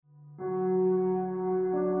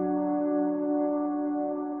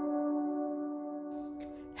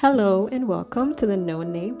Hello and welcome to the No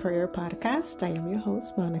Name Prayer Podcast. I am your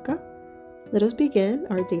host, Monica. Let us begin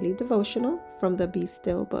our daily devotional from the Be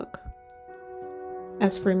Still book.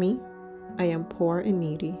 As for me, I am poor and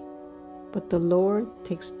needy, but the Lord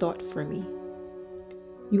takes thought for me.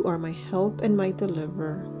 You are my help and my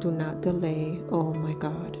deliverer. Do not delay, oh my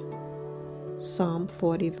God. Psalm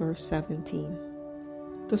 40 verse 17.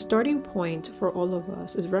 The starting point for all of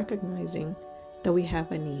us is recognizing that we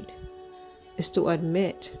have a need. Is to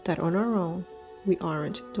admit that on our own, we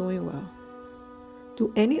aren't doing well.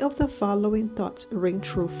 Do any of the following thoughts ring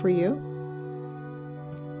true for you?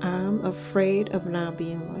 I'm afraid of not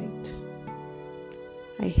being liked.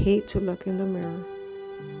 I hate to look in the mirror.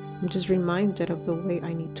 I'm just reminded of the weight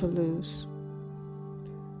I need to lose.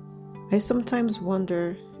 I sometimes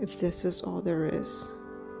wonder if this is all there is.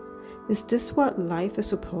 Is this what life is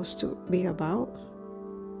supposed to be about?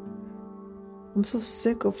 I'm so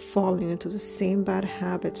sick of falling into the same bad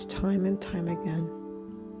habits time and time again.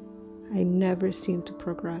 I never seem to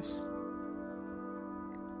progress.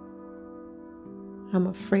 I'm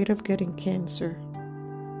afraid of getting cancer.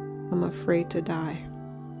 I'm afraid to die.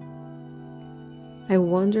 I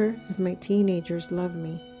wonder if my teenagers love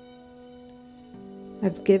me.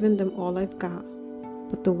 I've given them all I've got,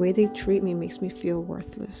 but the way they treat me makes me feel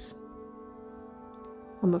worthless.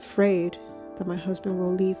 I'm afraid that my husband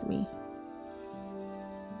will leave me.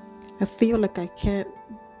 I feel like I can't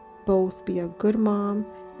both be a good mom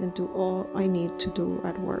and do all I need to do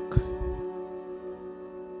at work.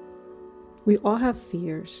 We all have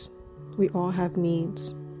fears. We all have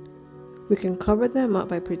needs. We can cover them up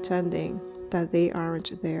by pretending that they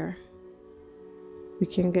aren't there. We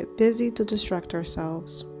can get busy to distract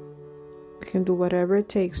ourselves. We can do whatever it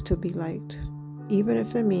takes to be liked, even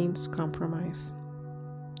if it means compromise.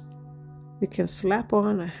 We can slap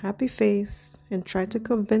on a happy face and try to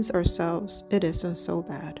convince ourselves it isn't so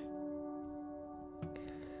bad.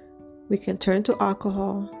 We can turn to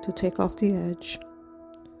alcohol to take off the edge,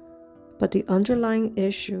 but the underlying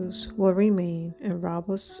issues will remain and rob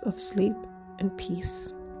us of sleep and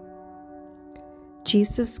peace.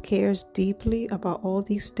 Jesus cares deeply about all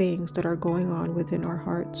these things that are going on within our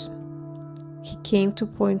hearts. He came to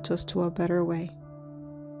point us to a better way.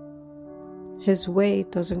 His way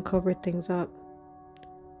doesn't cover things up.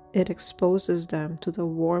 It exposes them to the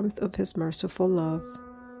warmth of His merciful love.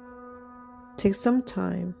 Take some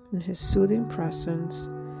time in His soothing presence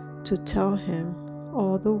to tell Him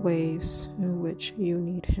all the ways in which you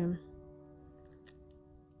need Him.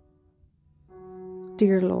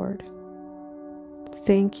 Dear Lord,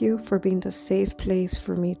 thank you for being the safe place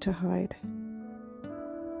for me to hide.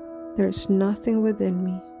 There is nothing within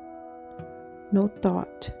me, no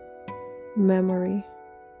thought, memory,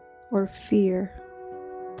 or fear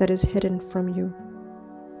that is hidden from you.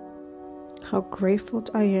 How grateful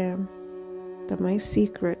I am that my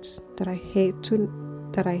secrets that I hate do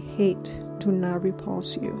not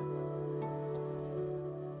repulse you.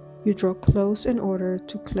 You draw close in order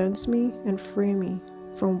to cleanse me and free me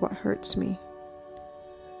from what hurts me.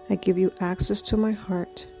 I give you access to my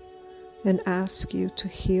heart and ask you to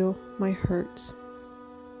heal my hurts.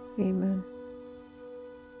 Amen.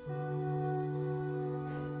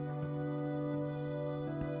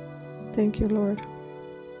 Thank you, Lord.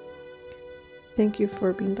 Thank you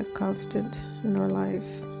for being the constant in our life.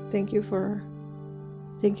 Thank you,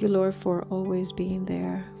 Lord, for always being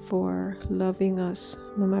there, for loving us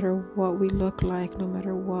no matter what we look like, no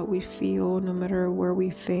matter what we feel, no matter where we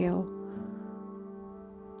fail.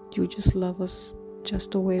 You just love us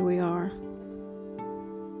just the way we are.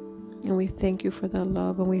 And we thank you for that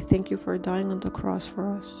love, and we thank you for dying on the cross for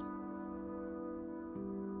us.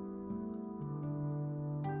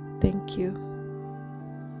 Thank you.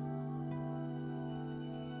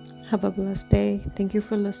 Have a blessed day. Thank you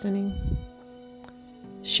for listening.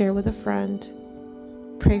 Share with a friend.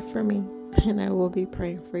 Pray for me, and I will be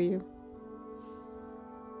praying for you.